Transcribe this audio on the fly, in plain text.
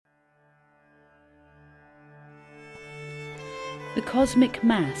The Cosmic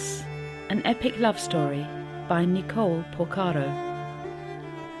Mass, an epic love story by Nicole Porcaro.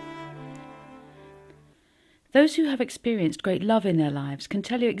 Those who have experienced great love in their lives can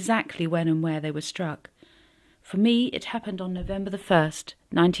tell you exactly when and where they were struck. For me, it happened on November the 1st,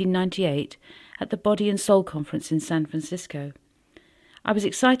 1998, at the Body and Soul Conference in San Francisco. I was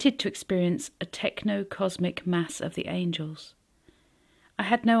excited to experience a techno-cosmic mass of the angels. I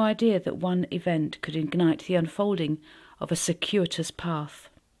had no idea that one event could ignite the unfolding of a circuitous path.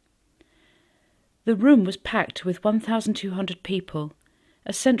 The room was packed with 1,200 people.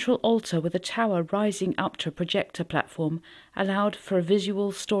 A central altar with a tower rising up to a projector platform allowed for a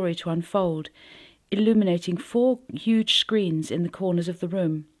visual story to unfold, illuminating 4 huge screens in the corners of the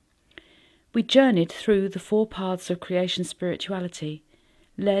room. We journeyed through the 4 paths of creation spirituality,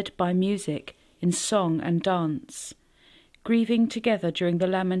 led by music in song and dance, grieving together during the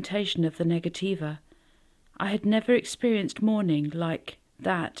lamentation of the Negativa. I had never experienced mourning like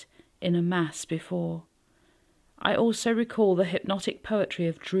that in a mass before. I also recall the hypnotic poetry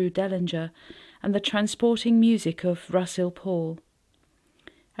of Drew Dellinger and the transporting music of Russell Paul.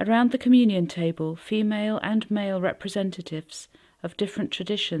 Around the communion table, female and male representatives of different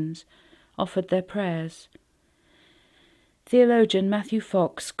traditions offered their prayers. Theologian Matthew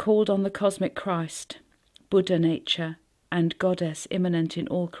Fox called on the cosmic Christ, Buddha nature, and Goddess immanent in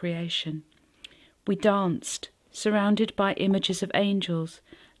all creation. We danced, surrounded by images of angels,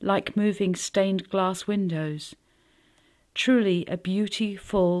 like moving stained glass windows. Truly a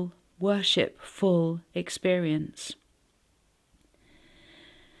beautiful, worshipful experience.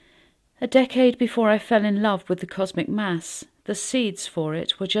 A decade before I fell in love with the cosmic mass, the seeds for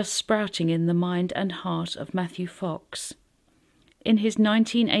it were just sprouting in the mind and heart of Matthew Fox. In his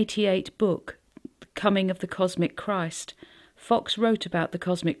 1988 book, The Coming of the Cosmic Christ, Fox wrote about the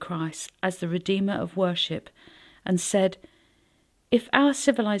cosmic Christ as the Redeemer of worship and said, "If our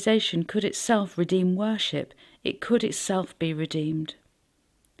civilization could itself redeem worship, it could itself be redeemed."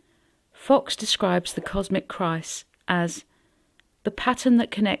 Fox describes the cosmic Christ as the pattern that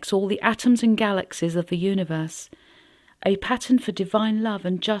connects all the atoms and galaxies of the universe, a pattern for divine love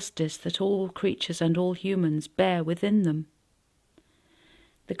and justice that all creatures and all humans bear within them.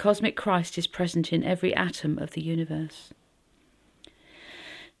 The cosmic Christ is present in every atom of the universe.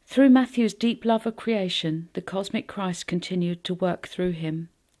 Through Matthew's deep love of creation, the cosmic Christ continued to work through him,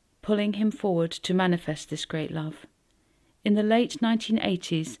 pulling him forward to manifest this great love. In the late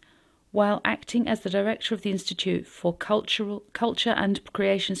 1980s, while acting as the director of the Institute for Culture and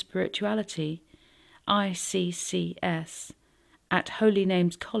Creation Spirituality, ICCS, at Holy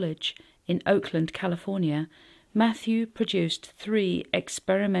Names College in Oakland, California, Matthew produced 3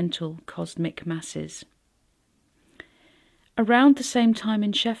 experimental cosmic masses. Around the same time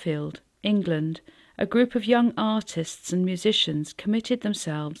in Sheffield, England, a group of young artists and musicians committed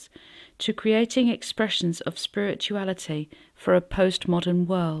themselves to creating expressions of spirituality for a postmodern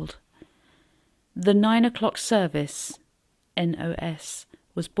world. The 9 o'clock service, NOS,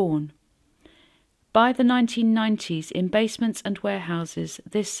 was born. By the 1990s, in basements and warehouses,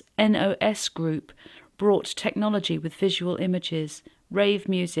 this NOS group brought technology with visual images, rave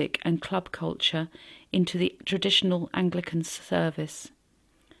music and club culture into the traditional Anglican service.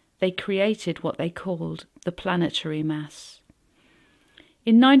 They created what they called the Planetary Mass.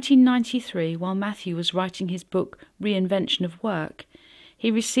 In 1993, while Matthew was writing his book Reinvention of Work, he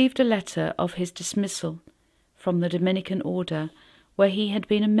received a letter of his dismissal from the Dominican Order, where he had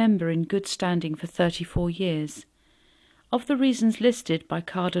been a member in good standing for 34 years. Of the reasons listed by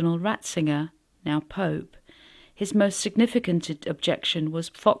Cardinal Ratzinger, now Pope, his most significant objection was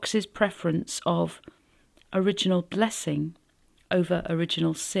Fox's preference of original blessing over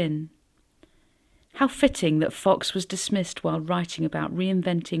original sin. How fitting that Fox was dismissed while writing about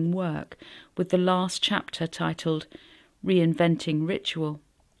reinventing work, with the last chapter titled Reinventing Ritual.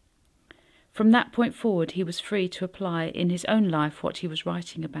 From that point forward, he was free to apply in his own life what he was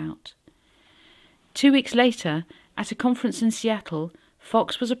writing about. 2 weeks later, at a conference in Seattle,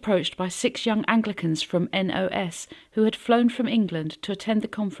 Fox was approached by 6 young Anglicans from NOS who had flown from England to attend the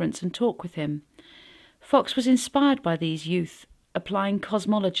conference and talk with him. Fox was inspired by these youth, applying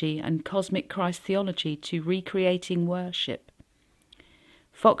cosmology and cosmic Christ theology to recreating worship.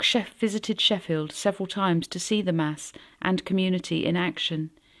 Fox visited Sheffield several times to see the Mass and community in action.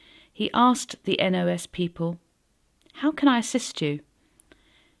 He asked the NOS people, "How can I assist you?"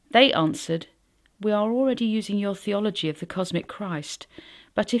 They answered, "We are already using your theology of the cosmic Christ,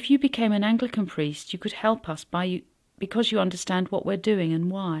 but if you became an Anglican priest, you could help us because you understand what we're doing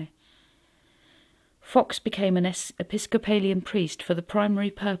and why." Fox became an Episcopalian priest for the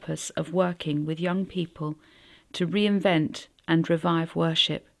primary purpose of working with young people to reinvent and revive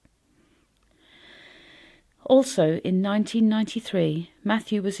worship. Also, in 1993,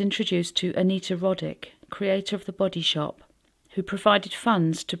 Matthew was introduced to Anita Roddick, creator of The Body Shop, who provided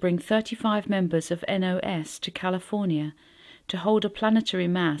funds to bring 35 members of NOS to California to hold a planetary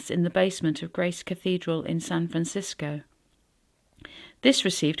mass in the basement of Grace Cathedral in San Francisco. This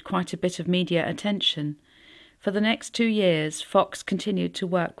received quite a bit of media attention. For the next 2 years, Fox continued to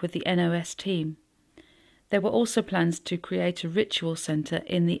work with the NOS team. There were also plans to create a ritual center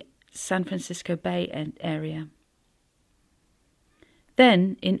in the San Francisco Bay area.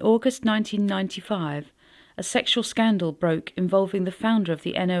 Then, in August 1995, a sexual scandal broke involving the founder of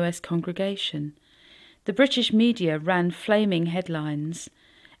the NOS congregation. The British media ran flaming headlines.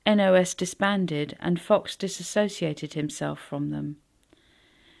 NOS disbanded and Fox disassociated himself from them.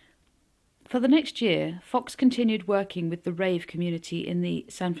 For the next year, Fox continued working with the rave community in the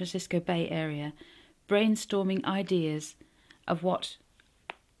San Francisco Bay area, brainstorming ideas of what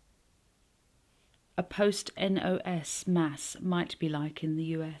a post-NOS mass might be like in the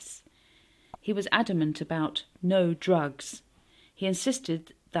US. He was adamant about no drugs. He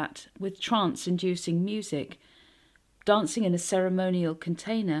insisted that with trance-inducing music, dancing in a ceremonial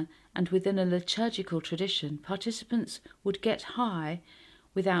container and within a liturgical tradition, participants would get high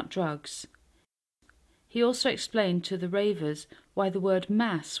without drugs. He also explained to the ravers why the word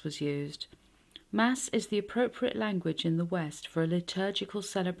Mass was used. Mass is the appropriate language in the West for a liturgical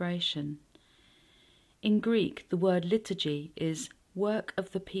celebration. In Greek, the word liturgy is work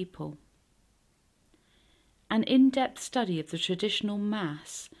of the people. An in-depth study of the traditional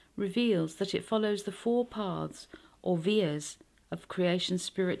Mass reveals that it follows the 4 paths or vias of creation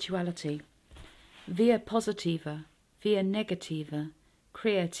spirituality: via positiva, via negativa,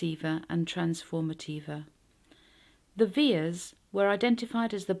 creativa and transformativa. The vias were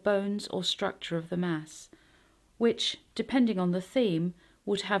identified as the bones or structure of the Mass, which, depending on the theme,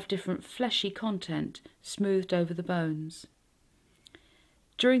 would have different fleshy content smoothed over the bones.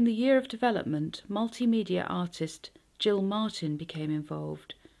 During the year of development, multimedia artist Jill Martin became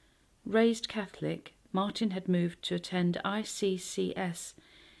involved. Raised Catholic, Martin had moved to attend ICCS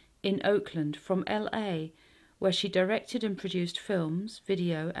in Oakland from LA, where she directed and produced films,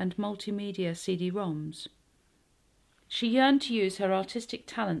 video and multimedia CD-ROMs. She yearned to use her artistic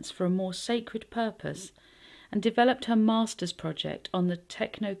talents for a more sacred purpose and developed her master's project on the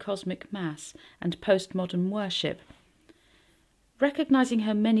techno-cosmic mass and postmodern worship. Recognizing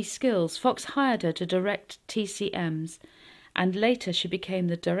her many skills, Fox hired her to direct TCMs, and later she became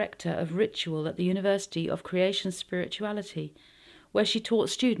the director of ritual at the University of Creation Spirituality, where she taught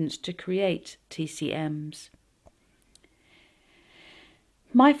students to create TCMs.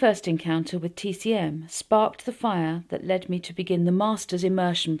 My first encounter with TCM sparked the fire that led me to begin the Master's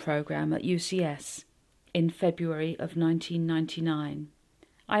Immersion Program at UCS in February of 1999.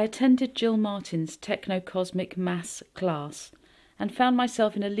 I attended Jill Martin's Techno-Cosmic Mass class and found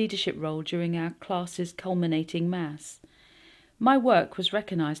myself in a leadership role during our class's culminating Mass. My work was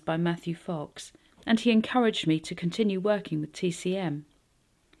recognised by Matthew Fox, and he encouraged me to continue working with TCM.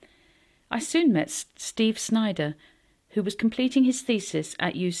 I soon met Steve Snyder, who was completing his thesis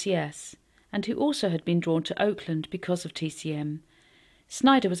at UCS, and who also had been drawn to Oakland because of TCM.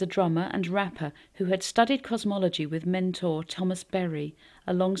 Snyder was a drummer and rapper who had studied cosmology with mentor Thomas Berry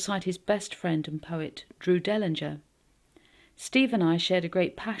alongside his best friend and poet Drew Dellinger. Steve and I shared a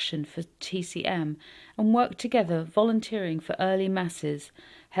great passion for TCM and worked together volunteering for early masses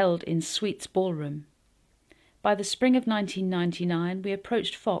held in Sweets Ballroom. By the spring of 1999, we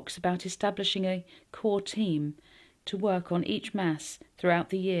approached Fox about establishing a core team to work on each mass throughout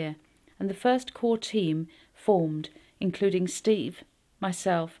the year, and the first core team formed, including Steve,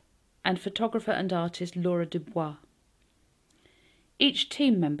 myself, and photographer and artist Laura Dubois. Each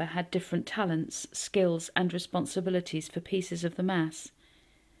team member had different talents, skills, and responsibilities for pieces of the Mass.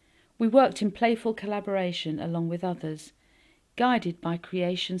 We worked in playful collaboration along with others, guided by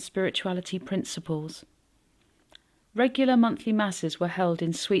creation spirituality principles. Regular monthly Masses were held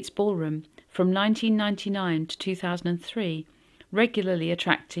in Sweets Ballroom from 1999 to 2003, regularly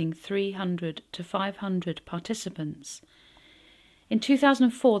attracting 300 to 500 participants. In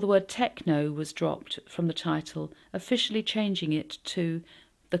 2004, the word techno was dropped from the title, officially changing it to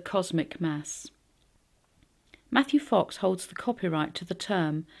the Cosmic Mass. Matthew Fox holds the copyright to the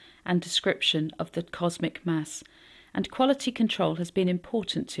term and description of the Cosmic Mass, and quality control has been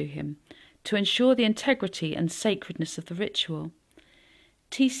important to him to ensure the integrity and sacredness of the ritual.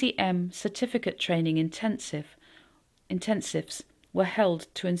 TCM certificate training intensives were held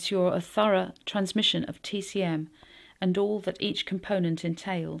to ensure a thorough transmission of TCM and all that each component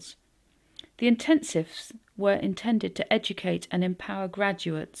entails. The intensives were intended to educate and empower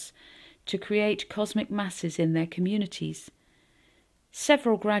graduates to create cosmic masses in their communities.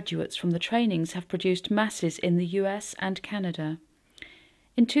 Several graduates from the trainings have produced masses in the US and Canada.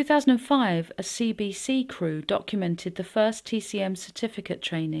 In 2005, a CBC crew documented the first TCM certificate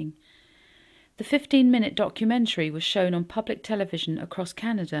training. The 15-minute documentary was shown on public television across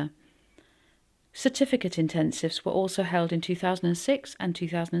Canada. Certificate intensives were also held in 2006 and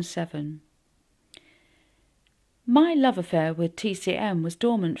 2007. My love affair with TCM was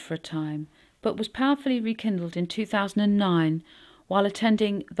dormant for a time, but was powerfully rekindled in 2009 while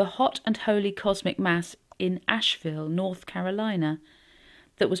attending the Hot and Holy Cosmic Mass in Asheville, North Carolina,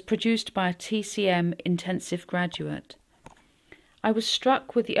 that was produced by a TCM intensive graduate. I was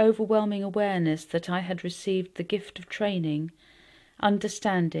struck with the overwhelming awareness that I had received the gift of training,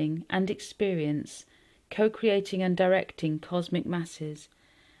 understanding and experience, co-creating and directing cosmic masses,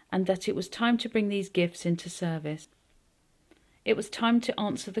 and that it was time to bring these gifts into service. It was time to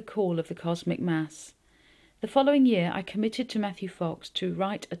answer the call of the cosmic mass. The following year I committed to Matthew Fox to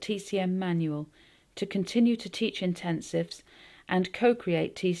write a TCM manual to continue to teach intensives and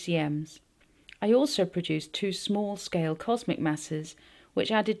co-create TCMs. I also produced 2 small-scale cosmic masses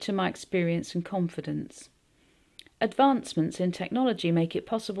which added to my experience and confidence. Advancements in technology make it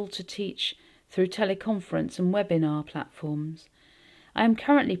possible to teach through teleconference and webinar platforms. I am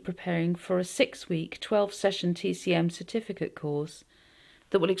currently preparing for a 6-week, 12-session TCM certificate course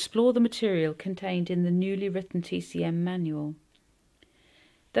that will explore the material contained in the newly written TCM manual.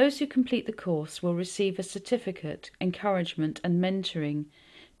 Those who complete the course will receive a certificate, encouragement and mentoring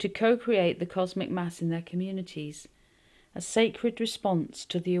to co-create the cosmic mass in their communities, a sacred response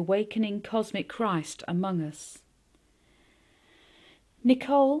to the awakening cosmic Christ among us.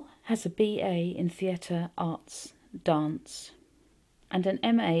 Nicole has a BA in Theatre Arts, Dance, and an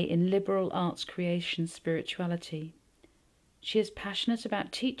MA in Liberal Arts Creation Spirituality. She is passionate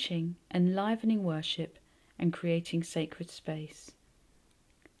about teaching, enlivening worship, and creating sacred space.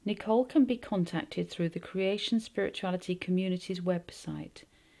 Nicole can be contacted through the Creation Spirituality Community's website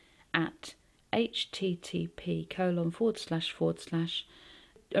at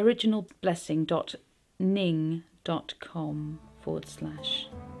http://originalblessing.ning.com/.